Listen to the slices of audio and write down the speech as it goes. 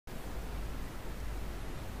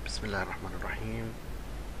بسم الله الرحمن الرحيم.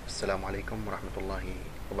 السلام عليكم ورحمة الله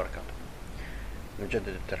وبركاته. نجدد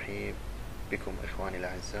الترحيب بكم إخواني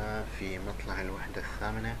الأعزاء في مطلع الوحدة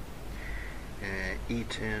الثامنة.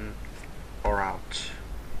 Eat in or out.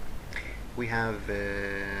 We have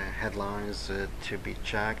headlines to be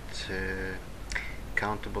checked,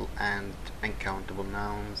 countable and uncountable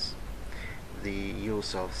nouns, the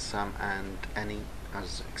use of some and any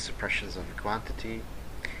as expressions of quantity,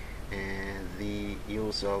 the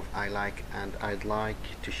use of I like and I'd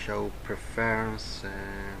like to show preference,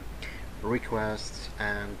 requests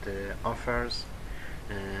and offers,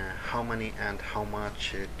 how many and how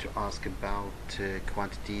much to ask about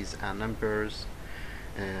quantities and numbers,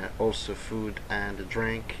 also food and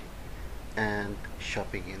drink, and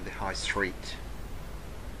shopping in the high street.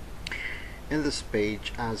 In this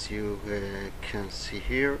page, as you can see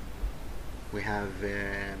here, we have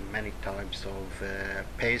many types of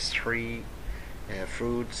pastry,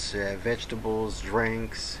 fruits, vegetables,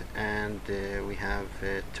 drinks, and we have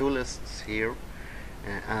two lists here,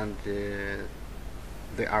 and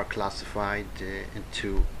they are classified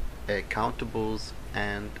into countables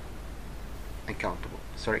and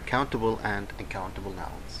countable and uncountable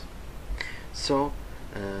nouns. So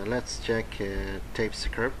let's check tape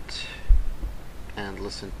script and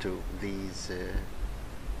listen to these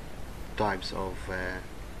types of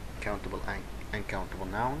countable and uncountable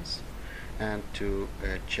nouns, and to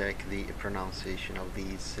check the pronunciation of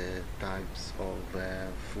these types of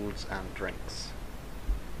foods and drinks.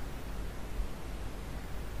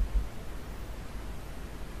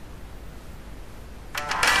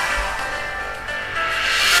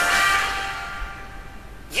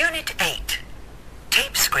 Unit 8,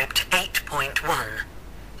 Tape Script 8.1,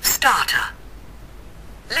 Starter.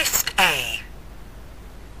 List A.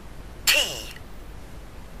 Tea,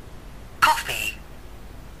 coffee,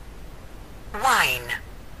 wine,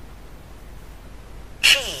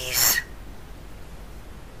 cheese,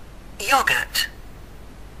 yogurt,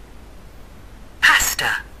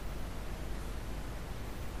 pasta,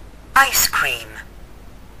 ice cream,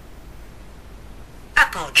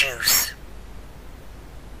 apple juice,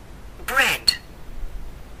 bread,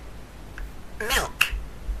 milk,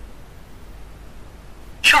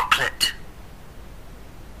 chocolate,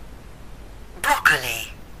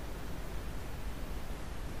 broccoli.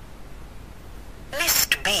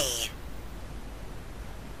 List B.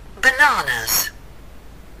 Bananas,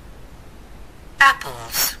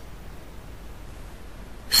 apples,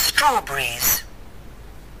 strawberries,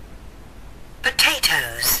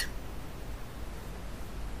 potatoes,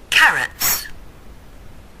 carrots,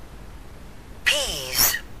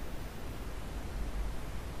 peas,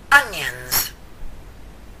 onions,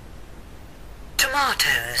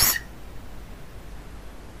 tomatoes,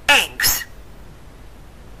 eggs,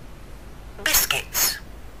 biscuits,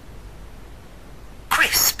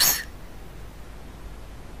 crisps,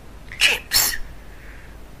 chips.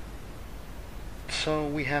 So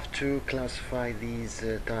we have to classify these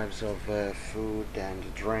types of food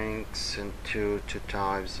and drinks into two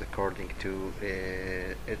types according to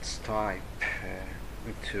its type,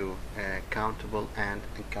 into countable and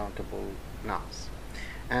uncountable nouns.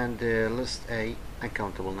 And list A,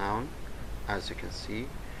 uncountable noun, as you can see,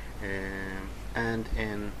 and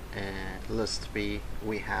in list B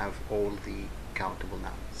we have all the countable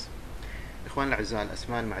nouns. إخواننا الأعزاء،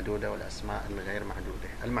 الأسماء المعدودة والأسماء الغير معدودة.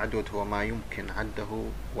 المعدود هو ما يمكن عده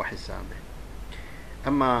وحسابه،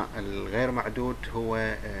 أما الغير معدود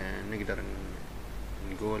هو نقدر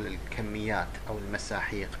نقول الكميات أو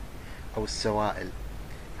المساحيق أو السوائل،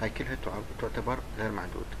 هاي كلها تعتبر غير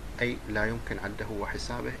معدود، أي لا يمكن عده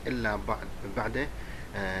وحسابه إلا بعد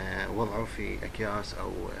وضعه في أكياس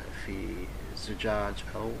أو في زجاج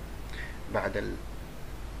أو بعد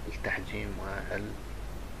التحجيم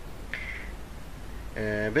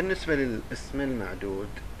بالنسبة للاسم المعدود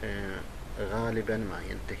غالبا ما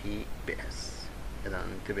ينتهي بأس. إذا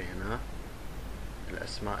انتبهنا،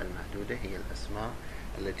 الأسماء المعدودة هي الأسماء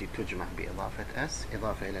التي تجمع بإضافة أس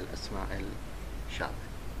إضافة إلى الأسماء الشاذة.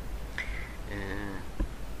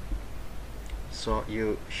 So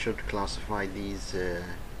you should classify these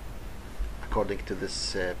according to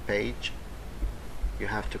this page. You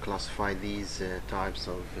have to classify these types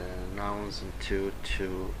of nouns into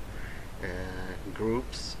two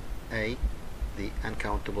groups: A, the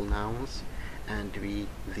uncountable nouns, and B,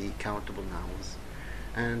 the countable nouns.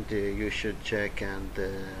 And you should check and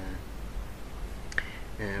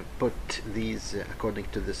put these according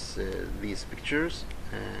to these pictures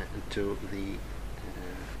into the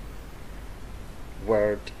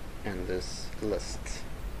word in this list.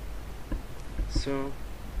 So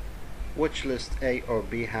Which list, A or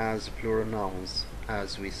B, has plural nouns?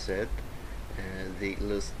 As we said, the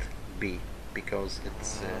list B, because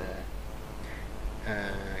it's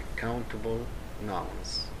countable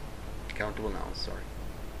nouns. Countable nouns, sorry.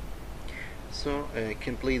 So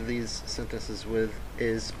complete these sentences with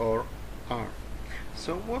is or are.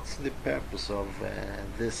 So what's the purpose of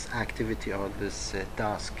this activity or this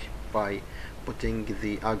task by putting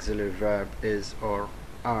the auxiliary verb is or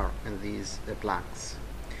are in these blanks?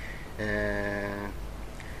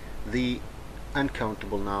 The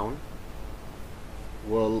uncountable noun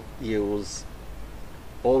will use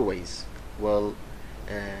always will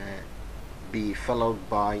be followed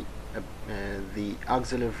by the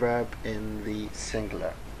auxiliary verb in the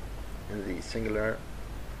singular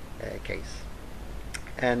case,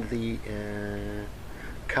 and the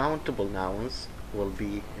countable nouns will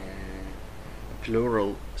be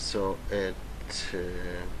plural, so it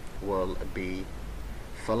will be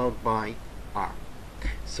followed by are.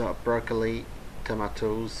 So broccoli,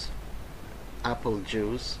 tomatoes, apple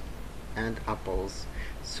juice, and apples.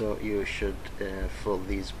 So you should fill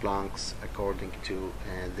these blanks according to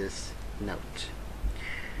this note.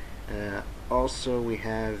 Also we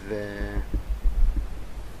have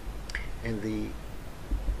in the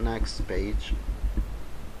next page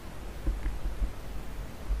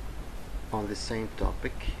on the same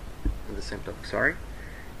topic, sorry,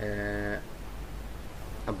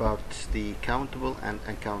 about the countable and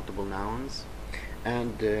uncountable nouns,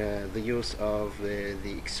 and the use of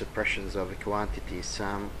the expressions of a quantity,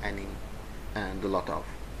 some, any, and a lot of.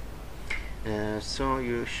 So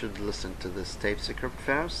you should listen to this tape script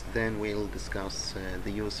first, then we'll discuss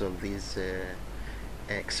the use of these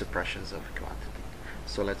expressions of a quantity.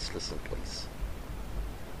 So let's listen, please.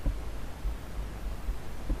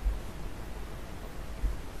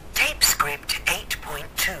 Tape script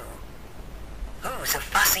 8.2. Who's a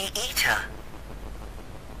fussy eater?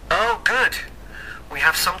 Oh, good. We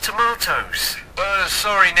have some tomatoes.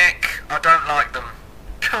 Sorry, Nick. I don't like them.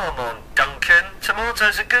 Come on, Duncan.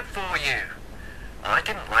 Tomatoes are good for you. I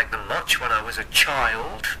didn't like them much when I was a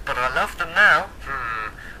child, but I love them now.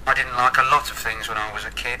 I didn't like a lot of things when I was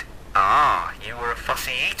a kid. Ah, you were a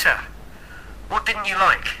fussy eater. What didn't you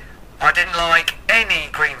like? I didn't like any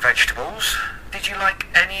green vegetables. Did you like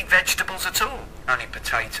any vegetables at all? Only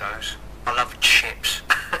potatoes. I love chips.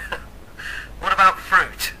 What about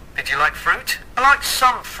fruit? Did you like fruit? I liked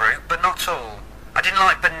some fruit, but not all. I didn't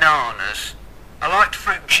like bananas. I liked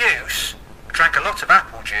fruit juice. I drank a lot of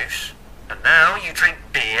apple juice. And now you drink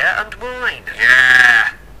beer and wine.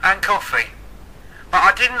 Yeah, and coffee. But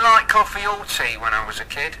I didn't like coffee or tea when I was a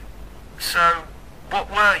kid. So,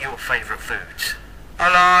 what were your favourite foods? I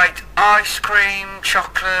liked ice cream,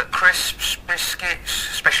 chocolate, crisps, biscuits,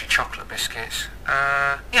 especially chocolate biscuits.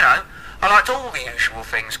 I liked all the usual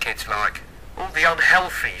things kids like. All the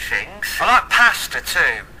unhealthy things. I like pasta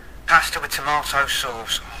too. Pasta with tomato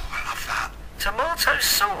sauce. Oh, I love that. Tomato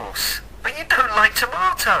sauce? But you don't like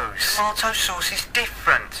tomatoes. Tomato sauce is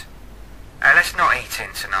different. Let's not eat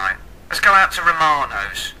in tonight. Let's go out to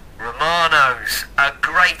Romano's. Romano's. A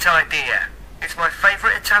great idea. It's my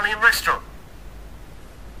favourite Italian restaurant.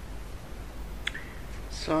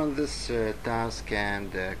 So on this task,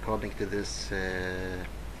 and according to this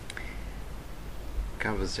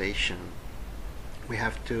conversation, we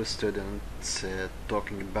have two students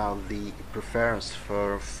talking about the preference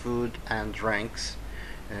for food and drinks.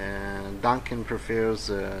 Duncan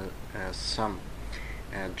prefers some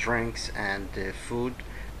drinks and food,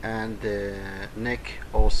 and Nick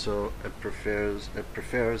also prefers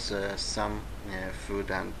some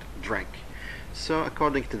food and drink. So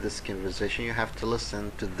according to this conversation, you have to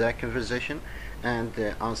listen to their conversation and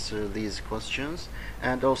answer these questions,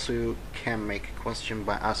 and also you can make a question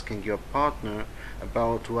by asking your partner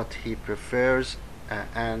about what he prefers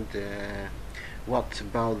and what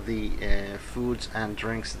about the foods and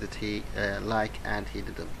drinks that he like and he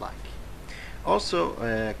didn't like. Also,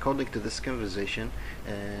 according to this conversation,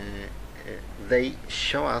 they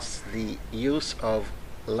show us the use of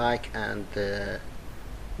like and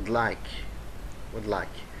would like,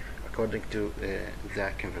 according to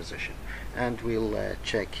their conversation, and we'll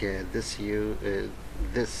check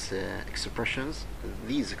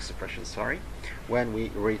these expressions, sorry, when we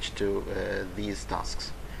reach to these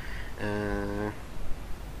tasks.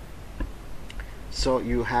 So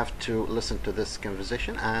you have to listen to this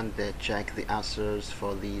conversation and check the answers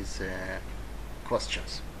for these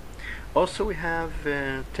questions. Also, we have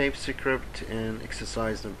tape script in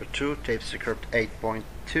exercise number 2, tape script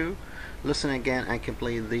 8.2. Listen again and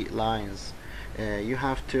complete the lines. You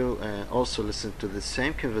have to also listen to the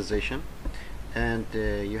same conversation, and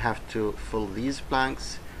you have to fill these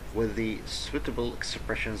blanks with the suitable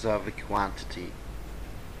expressions of quantity.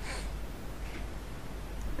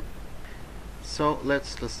 So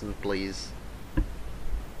let's listen, please.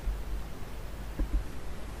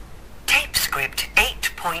 Tape script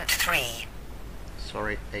 8.3.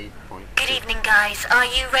 Sorry, 8.2. Good evening, guys. Are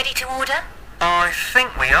you ready to order? I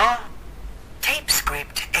think we are. Tape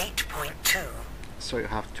script 8.2. So you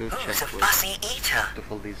have to Who's check a with fussy eater? to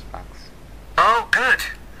fill these bags. Oh, good.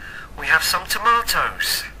 We have some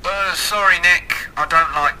tomatoes. Sorry, Nick. I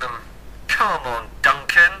don't like them. Come on,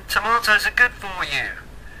 Duncan. Tomatoes are good for you.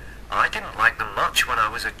 I didn't like them much when I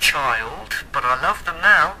was a child, but I love them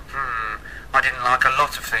now. I didn't like a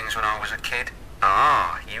lot of things when I was a kid.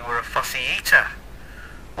 Ah, you were a fussy eater.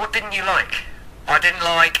 What didn't you like? I didn't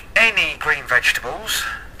like any green vegetables.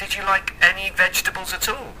 Did you like any vegetables at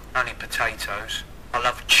all? Only potatoes. I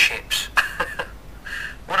love chips.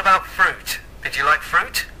 What about fruit? Did you like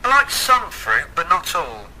fruit? I liked some fruit, but not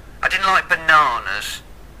all. I didn't like bananas.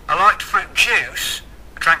 I liked fruit juice.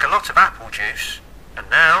 I drank a lot of apple juice. And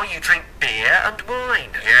now you drink beer and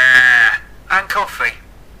wine. Yeah, and coffee.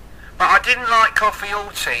 But I didn't like coffee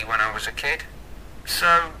or tea when I was a kid.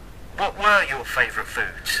 So, what were your favourite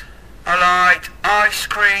foods? I liked ice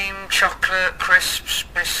cream, chocolate, crisps,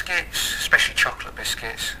 biscuits, especially chocolate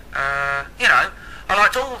biscuits. I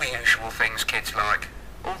liked all the usual things kids like.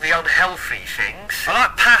 All the unhealthy things. I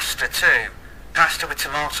like pasta too. Pasta with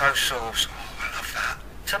tomato sauce. Oh, I love that.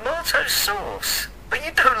 Tomato sauce? But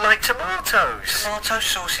you don't like tomatoes. Tomato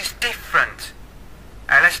sauce is different.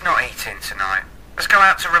 Hey, let's not eat in tonight. Let's go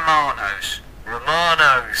out to Romano's.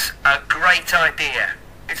 Romano's. A great idea.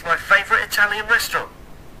 It's my favourite Italian restaurant.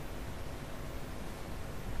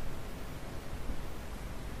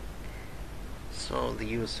 So the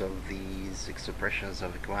use of these expressions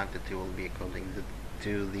of quantity will be according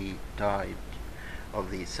to the type of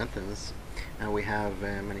the sentence, and we have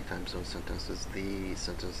many types of sentences. The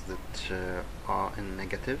sentence that are in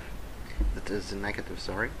negative, that is in negative,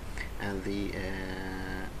 sorry, and the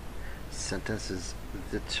sentences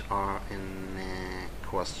that are in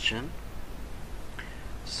question.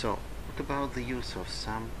 So what about the use of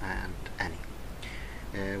some and any?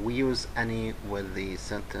 We use any with the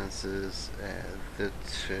sentences that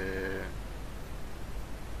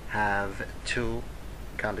have two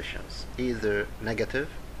conditions, either negative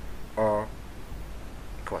or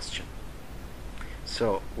question.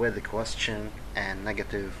 So with the question and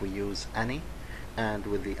negative we use any, and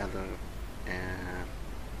with the other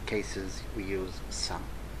cases we use some,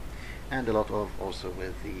 and a lot of also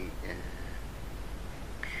with the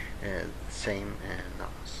same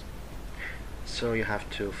nouns. So you have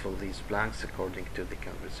to fill these blanks according to the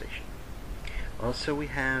conversation. Also we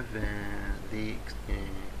have the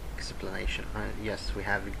explanation. Yes, we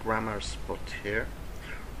have a grammar spot here.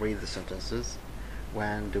 Read the sentences.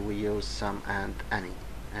 When do we use some and any?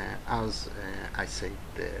 As I said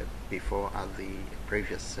before at the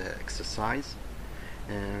previous exercise,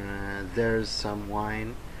 there's some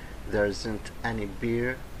wine, there isn't any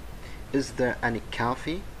beer, is there any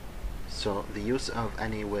coffee? So the use of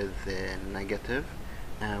any with negative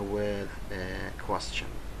with question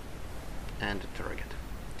and interrogative.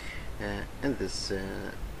 In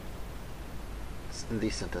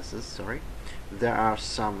these sentences, sorry, there are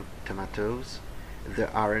some tomatoes,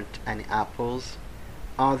 there aren't any apples,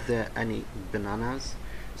 are there any bananas?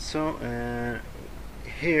 So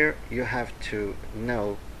here you have to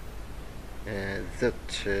know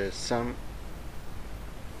that some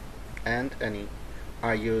and any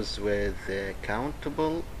are used with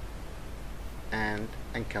countable and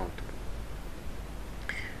uncountable.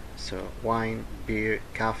 So wine, beer,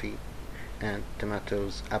 coffee, and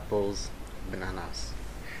tomatoes, apples, bananas.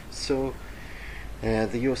 So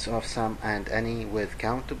the use of some and any with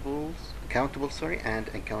countable and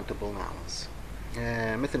uncountable nouns.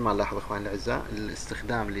 مثل ما نلاحظ اخواننا الاعزاء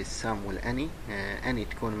الاستخدام للسم والاني. اني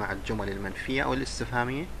تكون مع الجمل المنفية او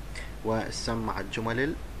الاستفهامية، والسم مع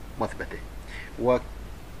الجمل المثبتة.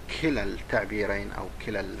 وكلا التعبيرين او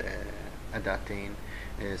كلا الاداتين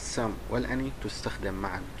السم والاني تستخدم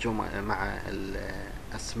مع مع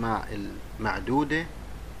الاسماء المعدودة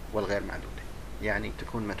والغير معدودة، يعني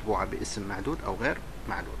تكون متبوعة باسم معدود او غير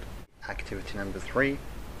معدود. Activity number 3,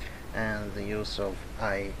 and the use of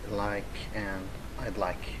I like and I'd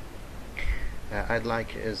like. I'd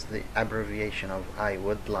like is the abbreviation of I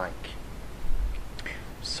would like.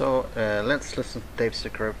 So let's listen to tape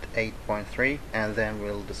script 8.3 and then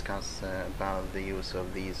we'll discuss about the use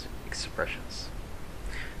of these expressions.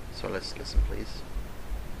 So let's listen, please.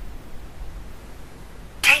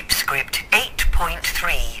 Tape script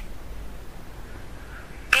 8.3.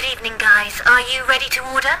 Good evening, guys. Are you ready to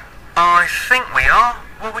order? I think we are.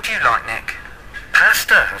 What would you like, Nick?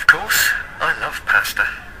 Pasta, of course. I love pasta.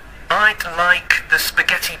 I'd like the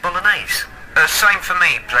spaghetti bolognese. Same for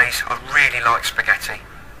me, please. I really like spaghetti.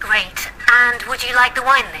 Great. And would you like the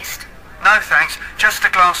wine list? No thanks, just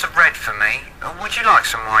a glass of red for me. Would you like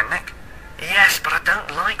some wine, Nick? Yes, but I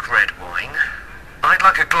don't like red wine. I'd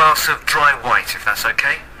like a glass of dry white, if that's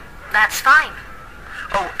okay. That's fine.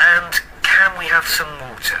 Oh, and can we have some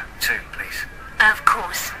water, too, please? Of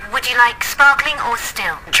course. Would you like sparkling or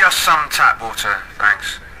still? Just some tap water,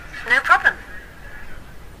 thanks. No problem.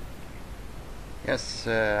 Yes,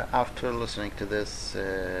 after listening to this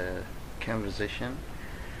conversation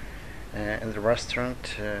in the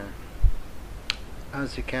restaurant,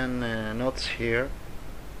 as you can notice here,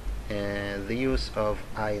 the use of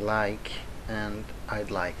I like and I'd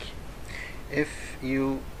like. If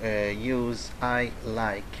you use I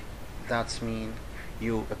like, that's mean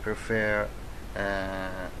you prefer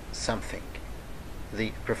something,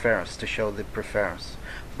 the preference, to show the preference.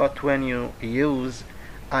 But when you use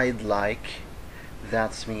I'd like,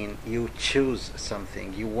 that's mean you choose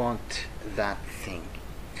something, you want that thing.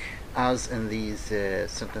 As in these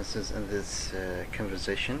sentences in this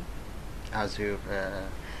conversation, as you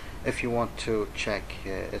if you want to check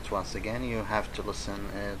it once again, you have to listen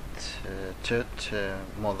to it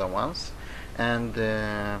more than once, and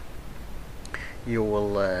you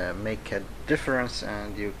will make a difference,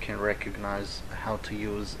 and you can recognize how to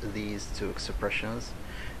use these two expressions.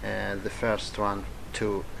 The first one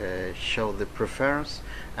to show the preference,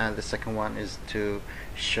 and the second one is to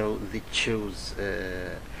show the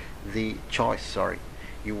choice. Sorry,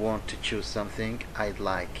 you want to choose something, I'd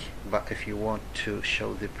like, but if you want to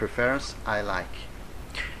show the preference, I like.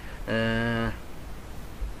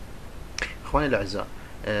 اخواني الاعزاء،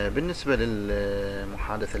 بالنسبة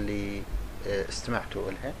للمحادثة اللي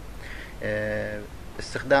استمعتوا لها،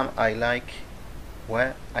 استخدام I like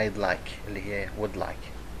و I'd like اللي هي would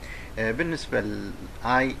like. بالنسبة ل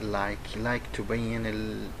I like تبين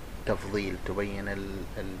التفضيل، تبين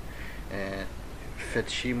فد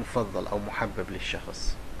شيء مفضل أو محبب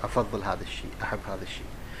للشخص، أفضل هذا الشيء، أحب هذا الشيء.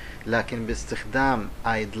 لكن باستخدام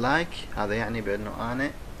I'd like هذا يعني بأنه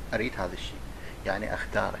أنا أريد هذا الشيء، يعني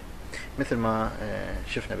أختاره، مثل ما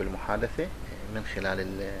شفنا بالمحادثة من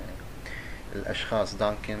خلال الأشخاص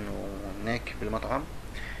دانكن ونيك بالمطعم،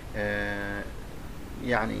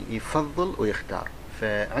 يعني يفضل ويختار.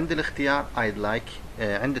 فعند الاختيار I'd like،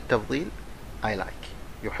 عند التفضيل I like،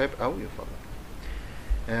 يحب أو يفضل.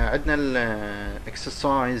 عندنا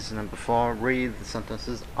exercise number 4. Read the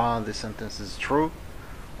sentences. Are the sentences true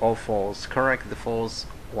or false? Correct the false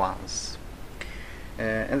ones.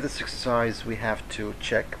 In this exercise we have to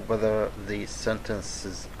check whether the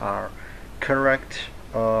sentences are correct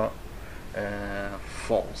or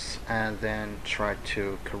false, and then try to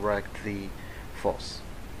correct the false.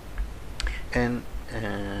 In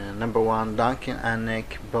number 1, Duncan and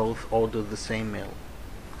Nick both ordered the same meal.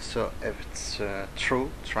 So if it's true,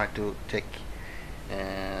 try to tick,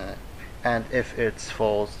 and if it's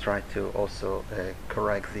false, try to also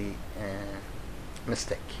correct the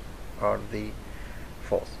mistake or the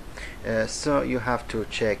false. So you have to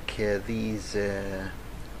check these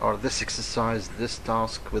or this exercise, this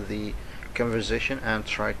task with the conversation, and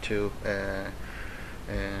try to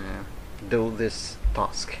do this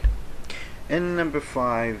task. In number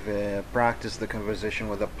 5, practice the conversation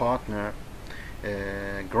with a partner.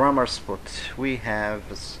 Grammar spot. We have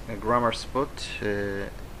a grammar spot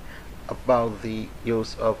about the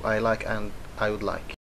use of I like and I would like.